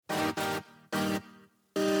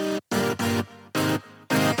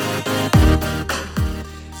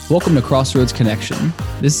Welcome to Crossroads Connection.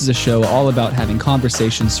 This is a show all about having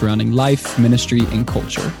conversations surrounding life, ministry, and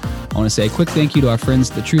culture. I want to say a quick thank you to our friends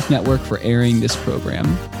at the Truth Network for airing this program.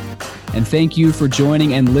 And thank you for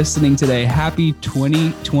joining and listening today. Happy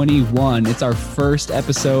 2021. It's our first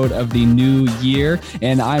episode of the new year.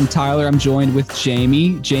 And I'm Tyler. I'm joined with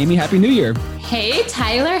Jamie. Jamie, Happy New Year. Hey,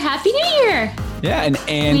 Tyler. Happy New Year. Yeah, and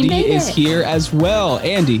Andy is here as well.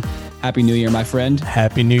 Andy, Happy New Year, my friend.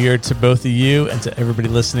 Happy New Year to both of you and to everybody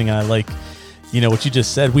listening. I like, what you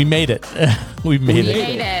just said. We made it. We made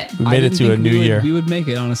it. We made it to a new year. We would make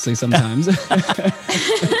it, honestly, sometimes.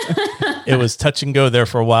 It was touch and go there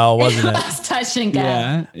for a while, wasn't it? It was touch and go.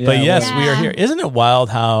 Yeah, but yes, we are here. Isn't it wild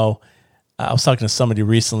how I was talking to somebody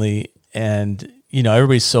recently and,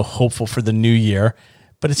 everybody's so hopeful for the new year,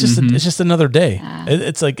 but it's just it's just another day. Yeah.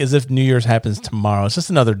 It's like as if New Year's happens tomorrow. It's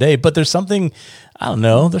just another day, but there's something, I don't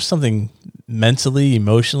know, there's something mentally,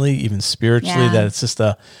 emotionally, even spiritually that it's just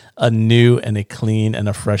a new and a clean and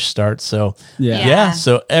a fresh start. So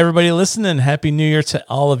so everybody listening, Happy New Year to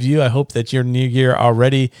all of you. I hope that your new year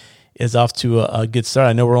already is off to a good start.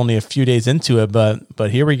 I know we're only a few days into it,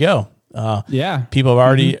 but here we go. People have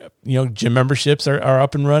already, gym memberships are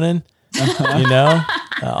up and running.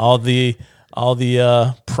 All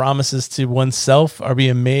the promises to oneself are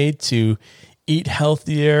being made to eat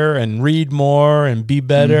healthier and read more and be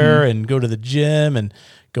better and go to the gym and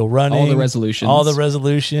go running. All the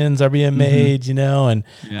resolutions are being made, and I'm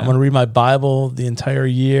going to read my Bible the entire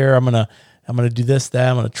year. I'm going to do this, that.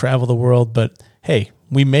 I'm going to travel the world. But hey,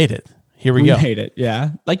 we made it. Here we go. We made it. Yeah.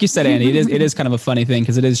 Like you said, Andy, it is kind of a funny thing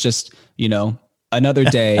because it is just, another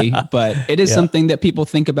day, but it is something that people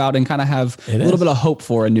think about and kind of have a little bit of hope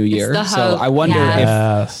for a new year. So I wonder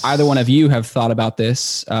if either one of you have thought about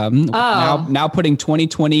this. Now putting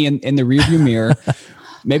 2020 in the rearview mirror,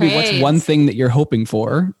 maybe what's one thing that you're hoping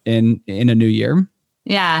for in a new year?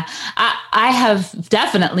 Yeah, I have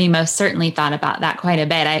definitely most certainly thought about that quite a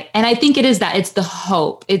bit. I think it is that it's the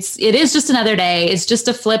hope. It is just another day. It's just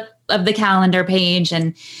a flip of the calendar page,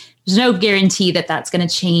 and there's no guarantee that that's going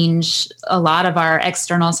to change a lot of our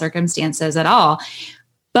external circumstances at all.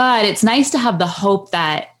 But it's nice to have the hope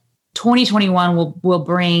that 2021 will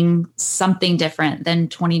bring something different than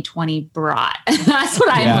 2020 brought. That's what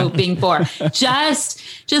I'm hoping for. Just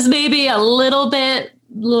maybe a little bit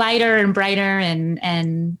lighter and brighter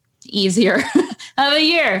and easier of a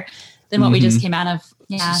year than what we just came out of.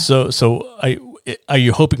 Yeah. So are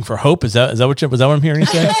you hoping for hope? Is that what I'm hearing you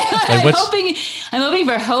say? Like I'm hoping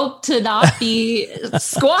for hope to not be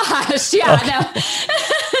squashed. Yeah, okay.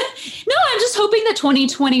 No, I'm just hoping that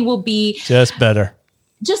 2020 will be just better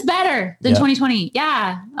than 2020.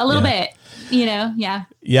 Yeah, a little bit. Yeah.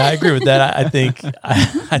 Yeah, I agree with that. I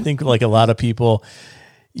think like a lot of people,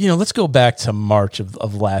 let's go back to March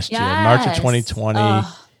of last year, March of 2020. But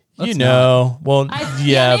let's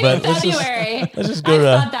just go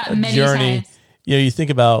to a journey. Times. You think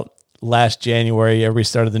about last January, everybody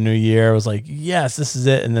started the new year. It was like, yes, this is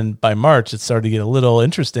it. And then by March, it started to get a little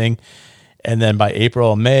interesting. And then by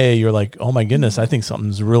April, May, you're like, oh my goodness, I think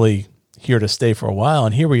something's really here to stay for a while.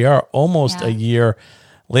 And here we are almost a year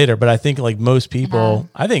later. But I think like most people,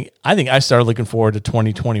 I think I started looking forward to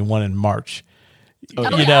 2021 in March.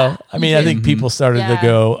 I think people started to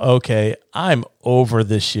go, okay, I'm over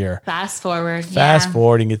this year. Fast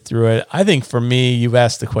forwarding it through it. I think for me, you've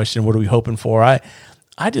asked the question, what are we hoping for? I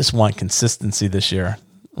just want consistency this year,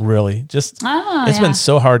 really. It's been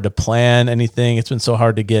so hard to plan anything. It's been so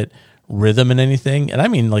hard to get rhythm in anything. And I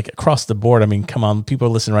mean, like across the board, I mean, come on, people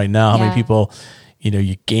are listening right now. How many people,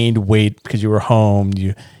 you gained weight because you were home,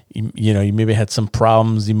 you maybe had some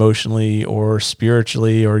problems emotionally or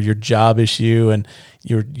spiritually or your job issue and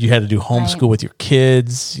you had to do homeschool with your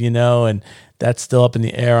kids, and that's still up in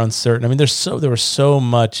the air, uncertain. I mean, there was so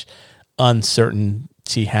much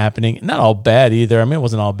uncertainty happening. Not all bad either. I mean, it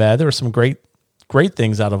wasn't all bad. There were some great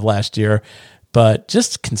things out of last year, but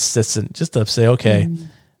just consistent, just to say, okay,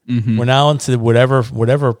 we're now into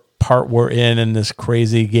whatever part we're in this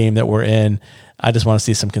crazy game that we're in. I just want to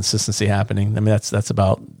see some consistency happening. I mean, that's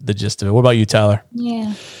about the gist of it. What about you, Tyler?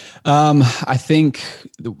 Yeah. I think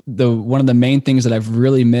the one of the main things that I've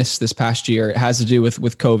really missed this past year has to do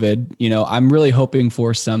with COVID. I'm really hoping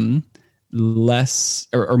for some less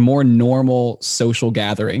or more normal social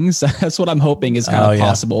gatherings. That's what I'm hoping is kind of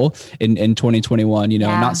possible in 2021,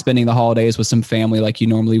 not spending the holidays with some family like you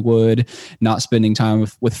normally would, not spending time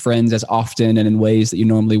with friends as often and in ways that you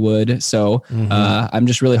normally would. So I'm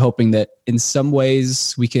just really hoping that in some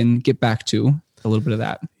ways we can get back to a little bit of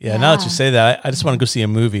that. Yeah. Now that you say that, I just want to go see a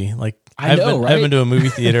movie. Like I haven't been to a movie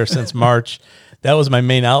theater since March. That was my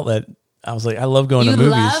main outlet I was like, I love going to movies.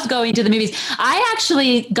 You love going to the movies. I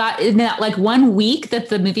actually got in that like 1 week that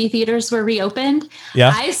the movie theaters were reopened.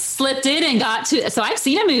 Yeah. I slipped in and got to, so I've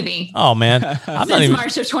seen a movie. Oh man. I'm not even,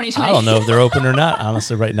 March of 2020. I don't know if they're open or not,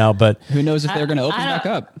 honestly, right now, but who knows if they're going to open back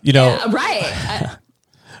up, right.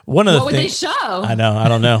 One of the what things, would they show? I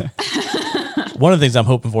don't know. One of the things I'm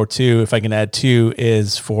hoping for too, if I can add too,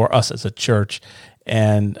 is for us as a church.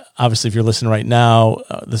 And obviously, if you're listening right now,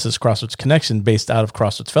 this is Crossroads Connection based out of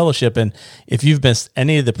Crossroads Fellowship. And if you've missed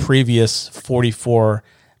any of the previous 44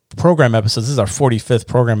 program episodes, this is our 45th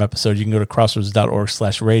program episode. You can go to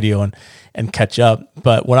crossroads.org/radio and catch up.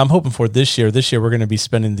 But what I'm hoping for this year, we're going to be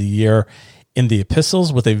spending the year in the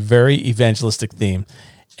epistles with a very evangelistic theme.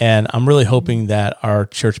 And I'm really hoping that our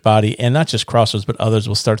church body, and not just Crossroads, but others,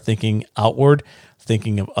 will start thinking outward,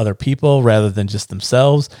 thinking of other people rather than just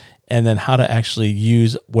themselves, and then how to actually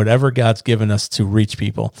use whatever God's given us to reach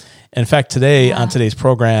people. In fact, today on today's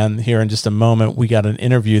program, here in just a moment, we got an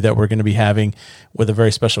interview that we're going to be having with a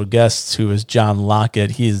very special guest who is John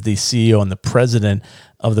Lockett. He is the CEO and the president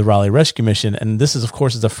of the Raleigh Rescue Mission. And this is, of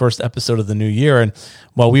course, the first episode of the new year. And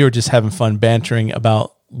while we were just having fun bantering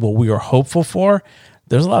about what we were hopeful for,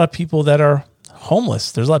 there's a lot of people that are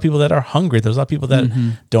homeless. There's a lot of people that are hungry. There's a lot of people that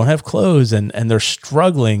don't have clothes and they're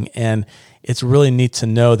struggling. And it's really neat to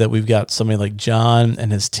know that we've got somebody like John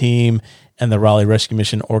and his team and the Raleigh Rescue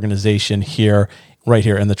Mission organization right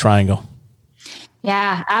here in the Triangle.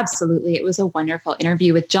 Yeah, absolutely. It was a wonderful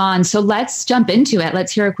interview with John. So let's jump into it.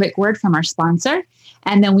 Let's hear a quick word from our sponsor,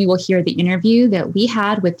 and then we will hear the interview that we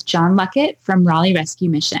had with John Lockett from Raleigh Rescue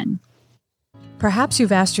Mission. Perhaps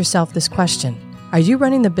you've asked yourself this question: are you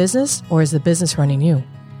running the business, or is the business running you?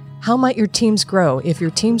 How might your teams grow if your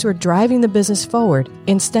teams were driving the business forward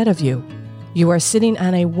instead of you? You are sitting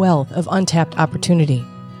on a wealth of untapped opportunity.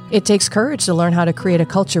 It takes courage to learn how to create a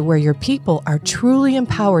culture where your people are truly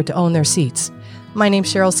empowered to own their seats. My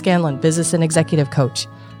name's Cheryl Scanlon, business and executive coach.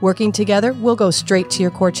 Working together, we'll go straight to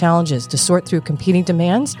your core challenges to sort through competing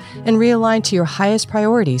demands and realign to your highest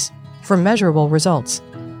priorities for measurable results.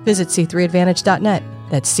 Visit C3Advantage.net.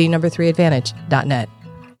 That's C3Advantage.net.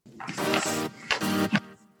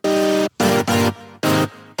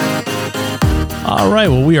 All right,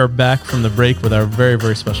 well, we are back from the break with our very,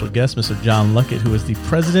 very special guest, Mr. John Lockett, who is the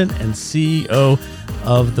president and CEO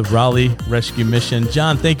of the Raleigh Rescue Mission.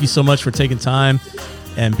 John, thank you so much for taking time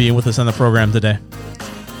and being with us on the program today.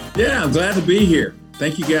 Yeah, I'm glad to be here.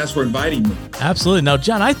 Thank you guys for inviting me. Absolutely. Now,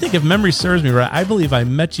 John, I think if memory serves me right, I believe I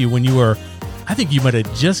met you when I think you might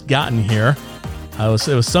have just gotten here. It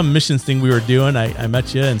was some missions thing we were doing. I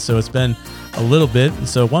met you, and so it's been a little bit. And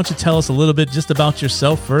so why don't you tell us a little bit just about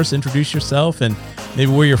yourself first, introduce yourself, and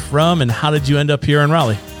maybe where you're from, and how did you end up here in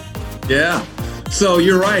Raleigh? Yeah, so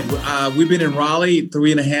you're right. We've been in Raleigh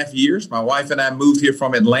 3.5 years. My wife and I moved here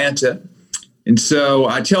from Atlanta. And so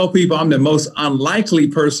I tell people I'm the most unlikely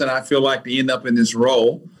person I feel like to end up in this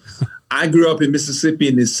role. I grew up in Mississippi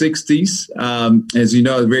in the 60s. As you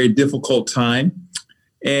know, a very difficult time.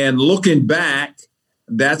 And looking back,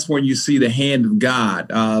 that's when you see the hand of God.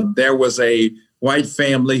 There was a white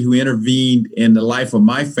family who intervened in the life of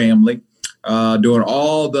my family during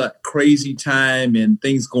all the crazy time and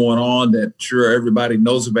things going on that sure everybody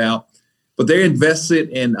knows about. But they invested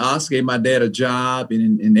in us, gave my dad a job,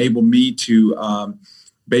 and enabled me to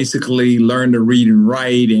basically learn to read and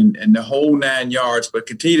write and the whole 9 yards, but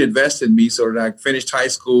continued to invest in me so that I finished high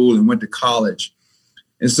school and went to college.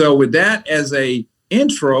 And so with that as a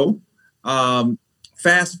intro,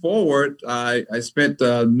 fast forward, I spent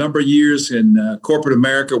a number of years in corporate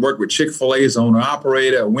America, worked with Chick-fil-A as owner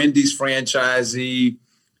operator, a Wendy's franchisee,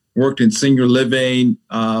 worked in senior living.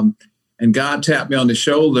 And God tapped me on the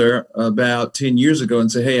shoulder about 10 years ago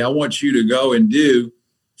and said, hey, I want you to go and do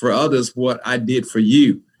for others what I did for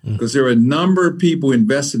you. Because there were a number of people who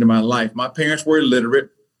invested in my life. My parents were illiterate.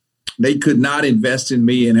 They could not invest in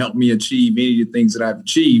me and help me achieve any of the things that I've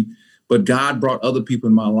achieved. But God brought other people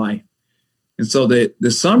in my life. And so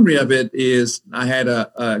the summary of it is I had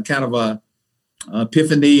a kind of a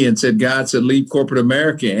epiphany and said, God said, leave corporate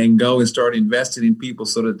America and go and start investing in people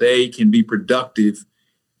so that they can be productive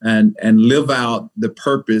and live out the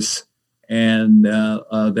purpose and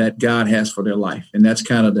that God has for their life. And that's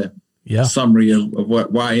kind of the summary of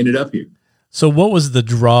why I ended up here. So what was the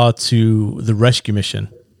draw to the rescue mission?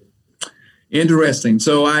 Interesting.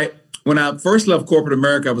 So when I first left corporate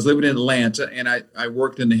America, I was living in Atlanta, and I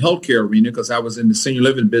worked in the healthcare arena because I was in the senior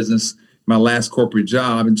living business, my last corporate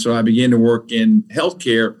job. And so I began to work in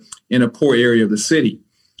healthcare in a poor area of the city.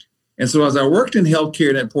 And so as I worked in healthcare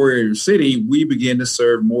in that poor area of the city, we began to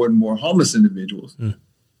serve more and more homeless individuals.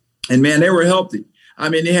 And man, they were healthy. I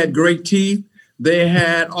mean, they had great teeth, They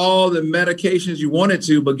had all the medications you wanted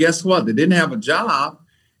to, but guess what? They didn't have a job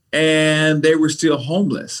and they were still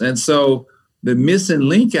homeless. And so the missing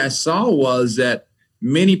link I saw was that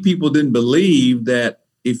many people didn't believe that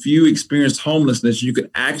if you experienced homelessness, you could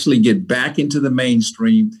actually get back into the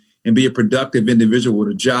mainstream and be a productive individual with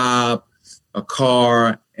a job, a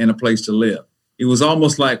car, and a place to live. It was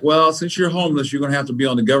almost like, well, since you're homeless, you're going to have to be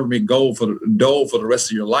on the government dole for the rest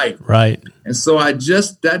of your life. Right. And so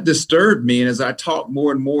that disturbed me. And as I talked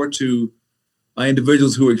more and more to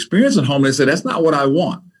individuals who are experiencing homelessness, I said, that's not what I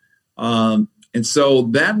want. And so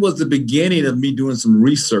that was the beginning of me doing some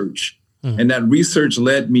research. And that research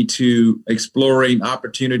led me to exploring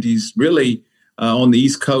opportunities really on the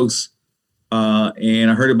East Coast. And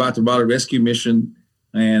I heard about the Raleigh Rescue Mission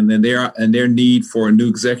and then their need for a new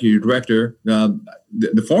executive director.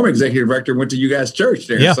 The former executive director went to you guys' church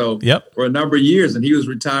there. For a number of years, and he was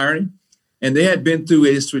retiring. And they had been through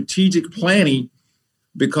a strategic planning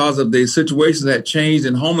because of the situations that changed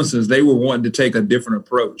in homelessness. They were wanting to take a different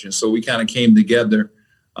approach. And so we kind of came together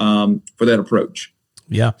for that approach.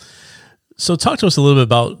 Yeah. So talk to us a little bit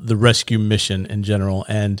about the rescue mission in general.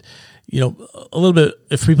 And, a little bit,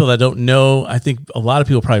 if people that don't know, I think a lot of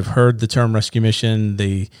people probably have heard the term rescue mission.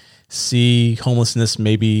 They see homelessness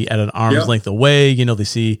maybe at an arm's length away. They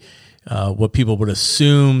see what people would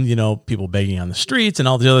assume, people begging on the streets and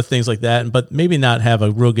all the other things like that, but maybe not have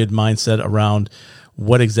a real good mindset around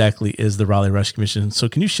what exactly is the Raleigh Rescue Mission. So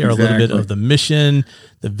can you share a little bit of the mission,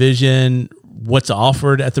 the vision, what's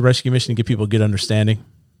offered at the rescue mission to give people a good understanding?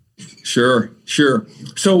 Sure.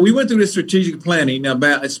 So we went through this strategic planning. Now,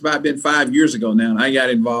 it's about been 5 years ago now, and I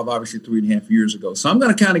got involved obviously 3.5 years ago. So I'm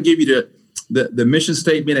going to kind of give you the mission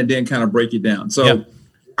statement and then kind of break it down. So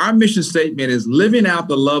our mission statement is living out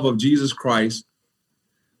the love of Jesus Christ.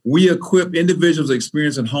 We equip individuals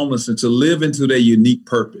experiencing homelessness to live into their unique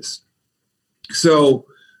purpose. So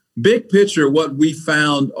big picture, what we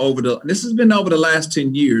found this has been over the last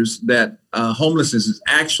 10 years, that homelessness is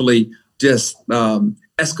actually just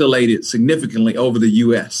escalated significantly over the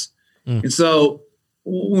U.S. And so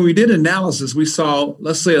when we did analysis, we saw,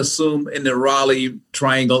 let's say, assume in the Raleigh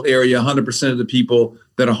Triangle area, 100% of the people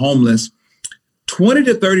that are homeless, 20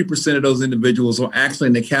 to 30% of those individuals are actually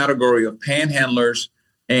in the category of panhandlers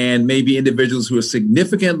and maybe individuals who are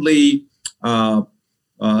significantly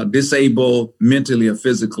disabled mentally or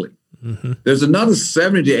physically. There's another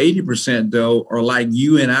 70 to 80%, though, are like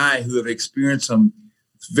you and I, who have experienced some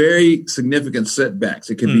very significant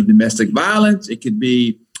setbacks. It could be domestic violence. It could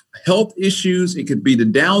be health issues. It could be the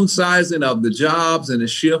downsizing of the jobs and the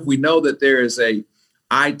shift. We know that there is a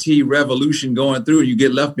IT revolution going through, and you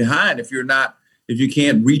get left behind if you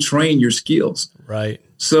can't retrain your skills. Right.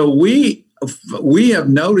 So we have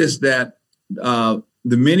noticed that the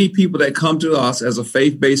many people that come to us as a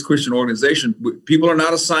faith-based Christian organization, people are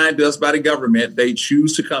not assigned to us by the government. They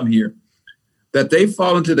choose to come here. That they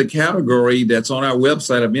fall into the category that's on our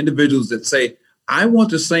website of individuals that say, I want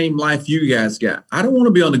the same life you guys got. I don't want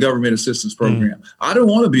to be on the government assistance program. I don't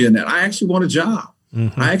want to be in that. I actually want a job.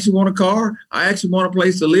 I actually want a car. I actually want a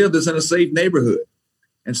place to live that's in a safe neighborhood.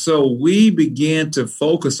 And so we began to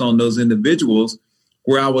focus on those individuals,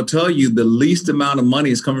 where I will tell you the least amount of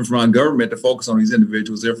money is coming from our government to focus on these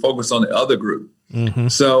individuals. They're focused on the other group.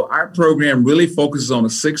 So our program really focuses on a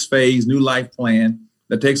 6-phase new life plan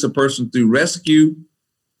that takes a person through rescue,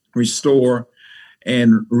 restore,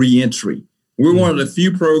 and reentry. We're one of the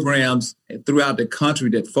few programs throughout the country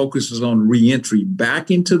that focuses on reentry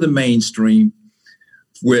back into the mainstream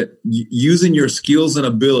with using your skills and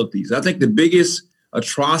abilities. I think the biggest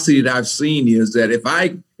atrocity that I've seen is that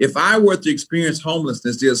if I were to experience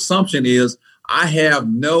homelessness, the assumption is I have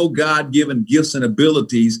no God-given gifts and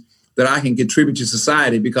abilities that I can contribute to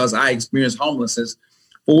society because I experienced homelessness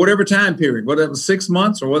for whatever time period, whether it was 6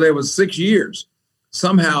 months or whether it was 6 years.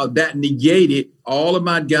 Somehow that negated all of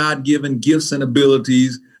my God-given gifts and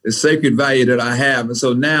abilities, the sacred value that I have. And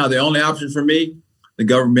so now the only option for me, the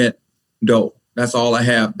government dole. That's all I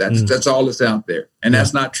have. That's all that's out there. And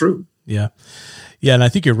that's not true. Yeah. And I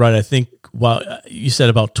think you're right. I think, you said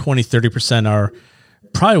about 20, 30% are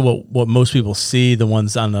probably what most people see, the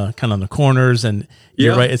ones on the kind of on the corners. And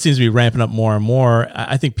you're right. It seems to be ramping up more and more.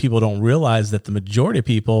 I think people don't realize that the majority of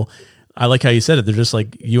people, I like how you said it, they're just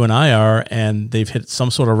like you and I are, and they've hit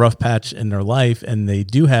some sort of rough patch in their life, and they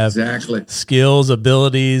do have skills,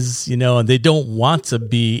 abilities, and they don't want to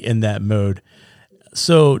be in that mode.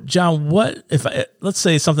 So, John, what if let's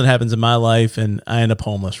say something happens in my life and I end up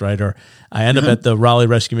homeless, right? Or I end up at the Raleigh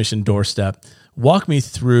Rescue Mission doorstep. Walk me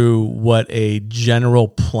through what a general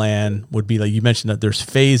plan would be. Like you mentioned that there's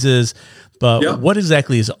phases, But what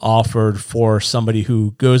exactly is offered for somebody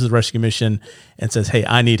who goes to the rescue mission and says, hey,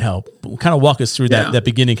 I need help? Kind of walk us through that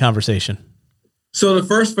beginning conversation. So the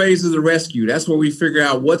first phase is the rescue. That's where we figure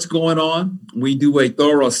out what's going on. We do a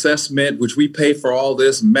thorough assessment, which we pay for all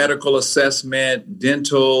this: medical assessment,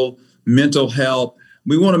 dental, mental health.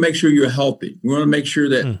 We want to make sure you're healthy. We want to make sure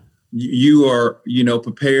that you are,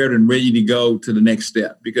 prepared and ready to go to the next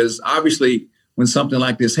step. Because obviously, when something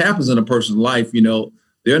like this happens in a person's life,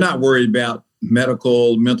 they're not worried about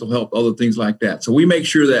medical, mental health, other things like that. So we make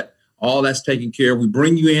sure that all that's taken care of. We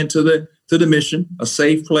bring you into the mission, a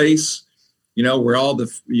safe place, where all the,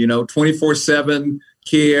 24/7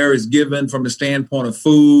 care is given from the standpoint of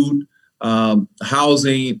food,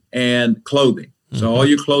 housing, and clothing. So all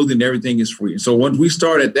your clothing, everything is free. So once we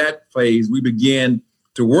start at that phase, we begin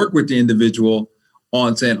to work with the individual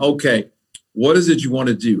on saying, okay, what is it you want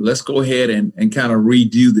to do? Let's go ahead and kind of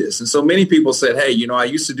redo this. And so many people said, hey, I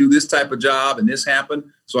used to do this type of job and this happened,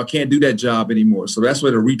 so I can't do that job anymore. So that's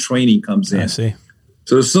where the retraining comes in. I see.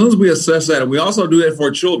 So as soon as we assess that, and we also do that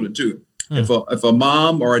for children too. If a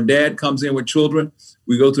mom or a dad comes in with children,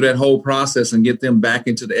 we go through that whole process and get them back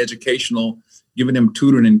into the educational, giving them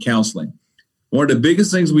tutoring and counseling. One of the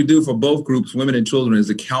biggest things we do for both groups, women and children, is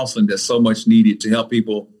the counseling that's so much needed to help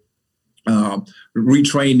people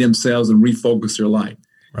retrain themselves and refocus their life.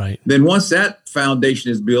 Right. Then once that foundation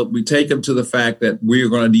is built, we take them to the fact that we're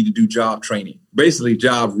going to need to do job training. Basically,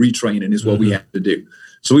 job retraining is what we have to do.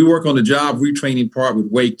 So we work on the job retraining part with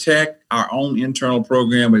Wake Tech, our own internal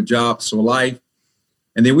program with Jobs for Life.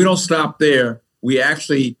 And then we don't stop there. We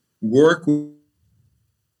actually work with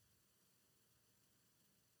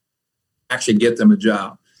actually get them a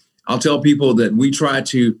job. I'll tell people that we try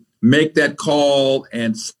to make that call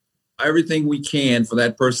and everything we can for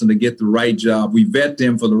that person to get the right job. We vet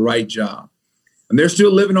them for the right job. And they're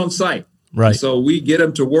still living on site. Right. So we get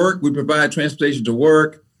them to work. We provide transportation to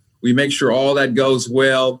work. We make sure all that goes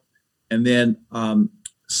well. And then as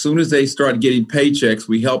soon as they start getting paychecks,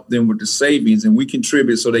 we help them with the savings and we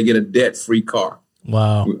contribute so they get a debt-free car.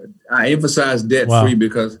 Wow. I emphasize debt-free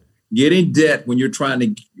because getting debt when you're trying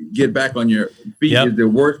to get back on your feet is the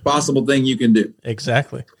worst possible thing you can do.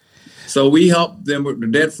 Exactly. So we help them with the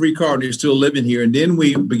debt-free car and they're still living here. And then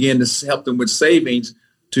we begin to help them with savings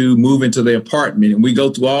to move into their apartment. And we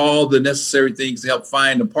go through all the necessary things to help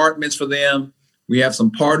find apartments for them. We have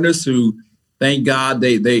some partners who, thank God,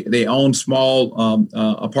 they own small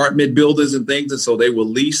apartment buildings and things. And so they will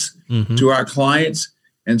lease to our clients.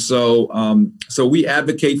 And so so we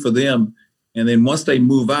advocate for them. And then once they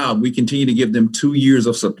move out, we continue to give them 2 years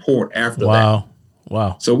of support after that.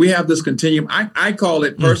 Wow. So we have this continuum. I call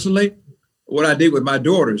it personally what I did with my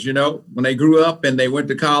daughters, when they grew up and they went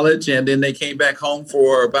to college and then they came back home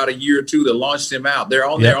for about a year or two to launch them out. They're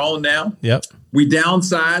on their own now. Yep. We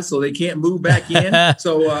downsized so they can't move back in.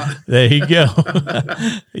 So there you go.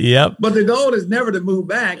 Yep. But the goal is never to move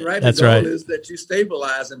back, right? That's the goal right. is that you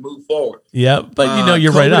stabilize and move forward. Yep. But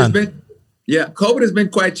you're right on. COVID has been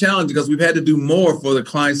quite challenging because we've had to do more for the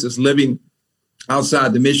clients that's living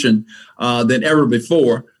outside the mission than ever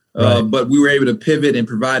before. Right. But we were able to pivot and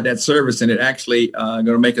provide that service, and it actually going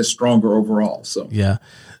to make us stronger overall.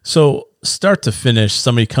 So start to finish,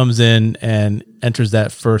 somebody comes in and enters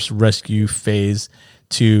that first rescue phase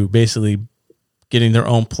to basically getting their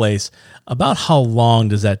own place. About how long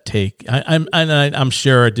does that take? I'm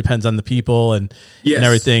sure it depends on the people and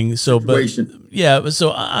everything. So, situation.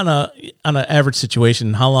 So on an average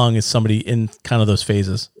situation, how long is somebody in kind of those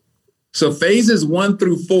phases? So phases 1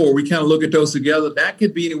 through 4, we kind of look at those together. That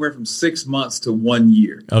could be anywhere from 6 months to 1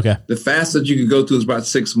 year. Okay. The fastest you could go to is about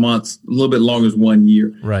 6 months. A little bit longer is 1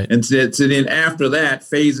 year. Right. And so then after that,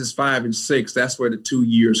 phases 5 and 6, that's where the 2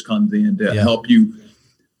 years comes in to help you.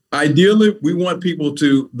 Ideally, we want people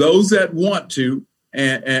to, those that want to,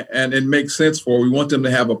 and it makes sense for, we want them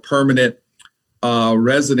to have a permanent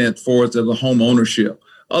resident for us as a home ownership.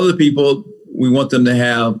 Other people, we want them to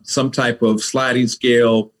have some type of sliding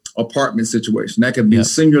scale apartment situation. That could be a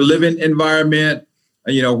senior living environment,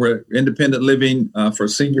 where independent living for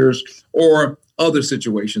seniors or other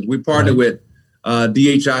situations. We partner with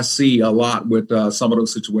DHIC a lot with some of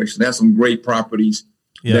those situations. They have some great properties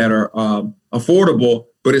that are affordable,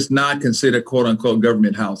 but it's not considered quote unquote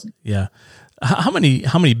government housing. Yeah. How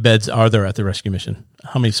many beds are there at the rescue mission?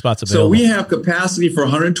 How many spots available? So we have capacity for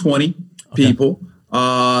 120 people.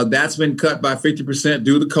 That's been cut by 50%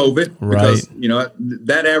 due to COVID because,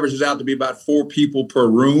 that averages out to be about 4 people per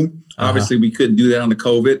room. Obviously, we couldn't do that on the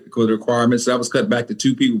COVID because of the requirements. So that was cut back to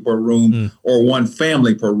 2 people per room or 1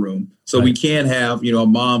 family per room. So we can't have, a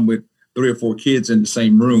mom with 3 or 4 kids in the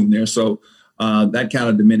same room there. So that kind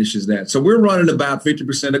of diminishes that. So we're running about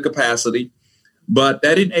 50% of capacity, but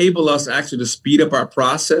that enabled us actually to speed up our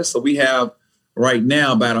process. So we have right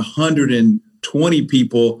now about 120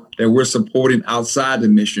 people that we're supporting outside the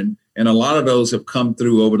mission. And a lot of those have come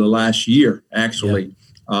through over the last year, actually,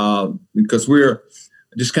 because we're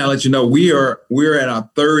just kind of let you know, we're at our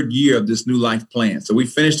third year of this New Life plan. So we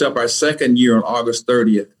finished up our second year on August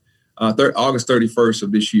 31st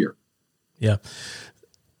of this year. Yeah.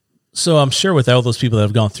 So I'm sure with all those people that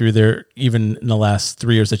have gone through there, even in the last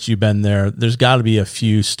 3 years that you've been there, there's got to be a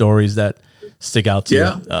few stories that stick out to you,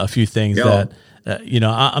 a few things that,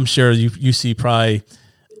 I'm sure you see probably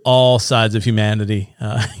all sides of humanity.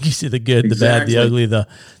 You see the good, the bad, the ugly, the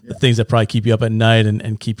things that probably keep you up at night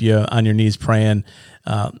and keep you on your knees praying.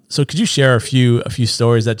 So could you share a few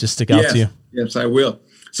stories that just stick out to you? Yes, I will.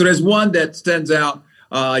 So there's one that stands out.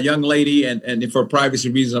 A young lady, and for privacy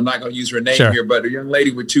reasons, I'm not going to use her name here, but a young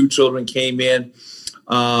lady with 2 children came in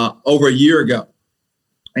over a year ago.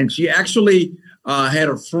 And she actually had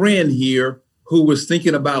a friend here who was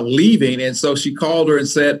thinking about leaving. And so she called her and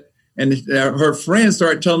said, and her friend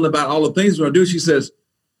started telling her about all the things we're going to do. She says,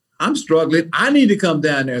 I'm struggling. I need to come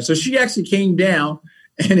down there. So she actually came down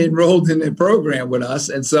and enrolled in the program with us.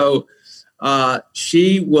 And so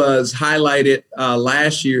she was highlighted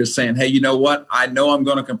last year saying, hey, you know what? I know I'm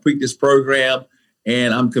going to complete this program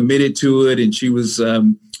and I'm committed to it. And she was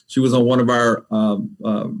on one of our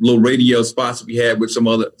little radio spots we had with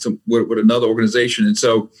with another organization. And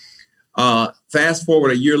so fast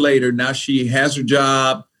forward a year later, now she has her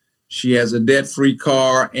job. She has a debt-free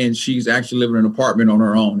car and she's actually living in an apartment on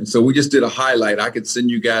her own. And so we just did a highlight. I could send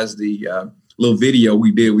you guys the little video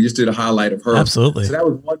we did. We just did a highlight of her. Absolutely. So that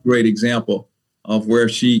was one great example of where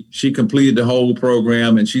she completed the whole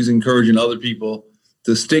program, and she's encouraging other people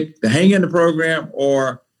to hang in the program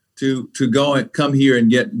or to go and come here and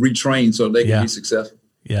get retrained so they can be successful.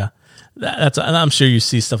 Yeah. And I'm sure you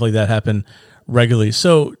see stuff like that happen regularly.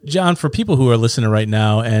 So John, for people who are listening right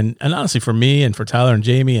now, and honestly for me and for Tyler and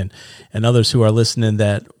Jamie and others who are listening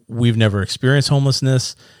that we've never experienced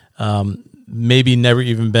homelessness, maybe never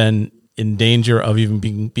even been in danger of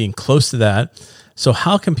even being close to that. So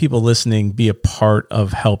how can people listening be a part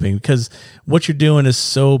of helping? Because what you're doing is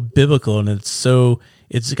so biblical and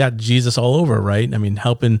it's got Jesus all over, right? I mean,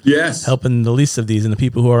 helping the least of these and the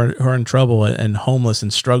people who are in trouble and homeless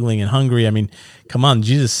and struggling and hungry. I mean, come on,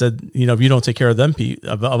 Jesus said, if you don't take care of them,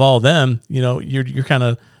 of all of them, you're kind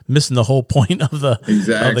of missing the whole point of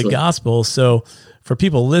the gospel. So for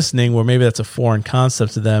people listening, where maybe that's a foreign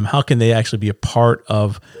concept to them, how can they actually be a part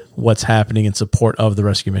of what's happening in support of the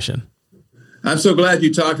rescue mission? I'm so glad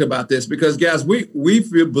you talked about this because, guys, we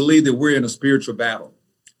believe that we're in a spiritual battle.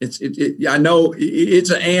 I know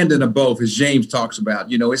it's an and a both, as James talks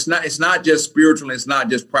about. It's not just spiritual, it's not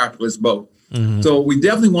just practical, it's both. Mm-hmm. So we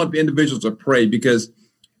definitely want the individuals to pray because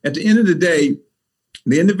at the end of the day,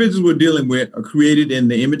 the individuals we're dealing with are created in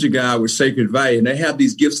the image of God with sacred value, and they have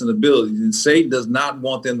these gifts and abilities, and Satan does not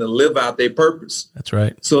want them to live out their purpose. That's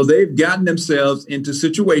right. So they've gotten themselves into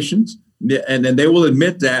situations, and then they will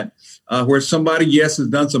admit that, where somebody, has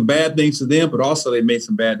done some bad things to them, but also they made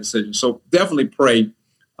some bad decisions. So definitely pray,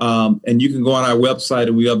 and you can go on our website,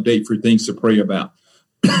 and we update for things to pray about.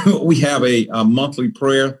 We have a monthly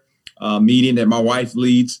prayer meeting that my wife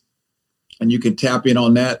leads. And you can tap in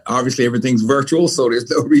on that. Obviously, everything's virtual, so there's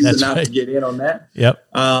no reason to get in on that. Yep.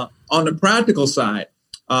 On the practical side,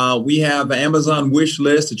 we have an Amazon wish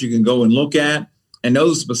list that you can go and look at. And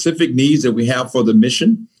those are specific needs that we have for the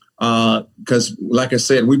mission. Because, like I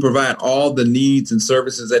said, we provide all the needs and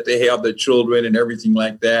services that they have, their children and everything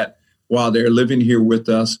like that while they're living here with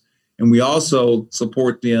us. And we also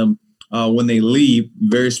support them when they leave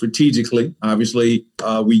very strategically. Obviously,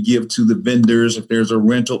 we give to the vendors. If there's a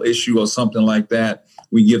rental issue or something like that,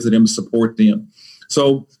 we give to them to support them.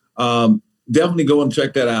 So definitely go and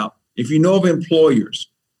check that out. If you know of employers,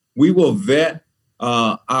 we will vet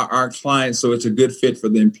our clients so it's a good fit for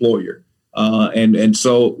the employer. And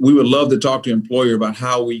so we would love to talk to the employer about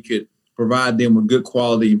how we could provide them with good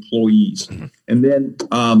quality employees. Mm-hmm. And then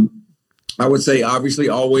I would say, obviously,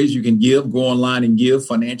 always you can go online and give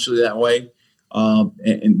financially that way.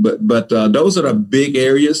 But those are the big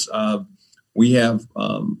areas.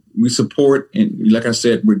 We support, and like I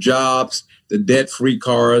said, with jobs, the debt-free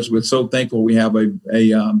cars. We're so thankful we have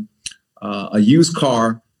a used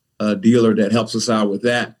car dealer that helps us out with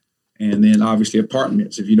that. And then obviously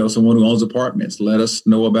apartments. If you know someone who owns apartments, let us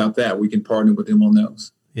know about that. We can partner with them on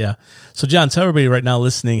those. Yeah. So John, tell everybody right now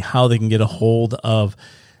listening how they can get a hold of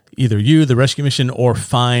either you, the rescue mission, or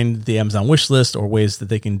find the Amazon wish list or ways that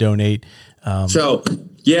they can donate.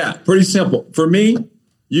 Pretty simple. For me,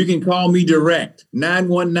 you can call me direct,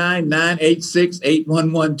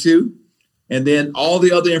 919-986-8112. And then all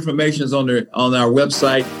the other information is on our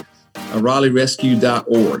website,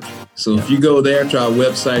 RaleighRescue.org. So if you go there to our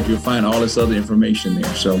website, you'll find all this other information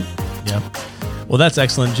there. So, yeah. Well, that's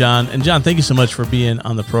excellent, John. And John, thank you so much for being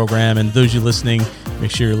on the program. And those of you listening,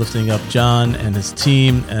 make sure you're lifting up John and his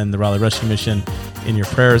team and the Raleigh Rescue Mission in your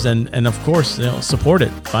prayers. And of course, support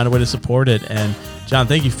it. Find a way to support it. And John,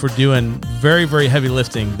 thank you for doing very, very heavy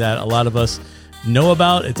lifting that a lot of us know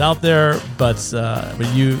about. It's out there, but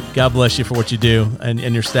you, God bless you for what you do and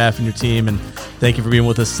your staff and your team. And thank you for being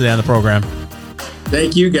with us today on the program.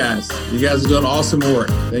 Thank you, guys. You guys are doing awesome work.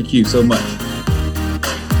 Thank you so much.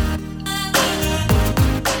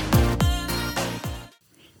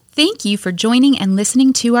 Thank you for joining and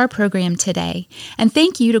listening to our program today. And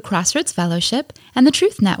thank you to Crossroads Fellowship and the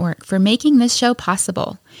Truth Network for making this show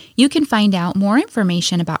possible. You can find out more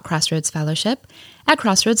information about Crossroads Fellowship at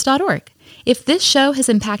crossroads.org. If this show has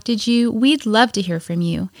impacted you, we'd love to hear from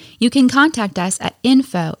you. You can contact us at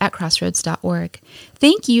info@crossroads.org.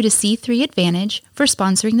 Thank you to C3 Advantage for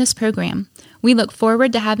sponsoring this program. We look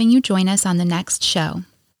forward to having you join us on the next show.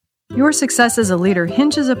 Your success as a leader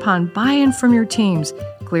hinges upon buy-in from your teams,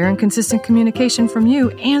 clear and consistent communication from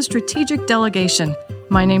you, and strategic delegation.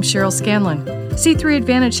 My name's Cheryl Scanlon. C3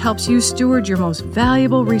 Advantage helps you steward your most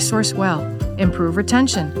valuable resource well, improve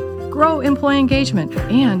retention, grow employee engagement,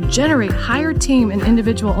 and generate higher team and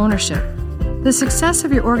individual ownership. The success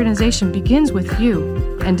of your organization begins with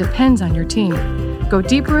you and depends on your team. Go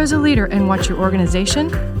deeper as a leader and watch your organization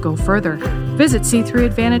go further. Visit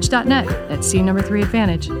c3advantage.net. That's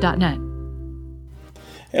c3advantage.net.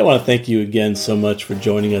 Hey, I want to thank you again so much for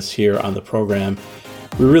joining us here on the program.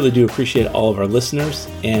 We really do appreciate all of our listeners.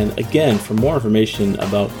 And again, for more information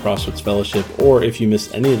about Crossroads Fellowship, or if you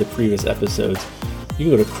missed any of the previous episodes, you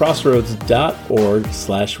can go to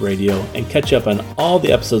crossroads.org/radio and catch up on all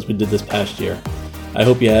the episodes we did this past year. I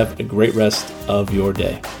hope you have a great rest of your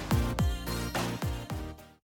day.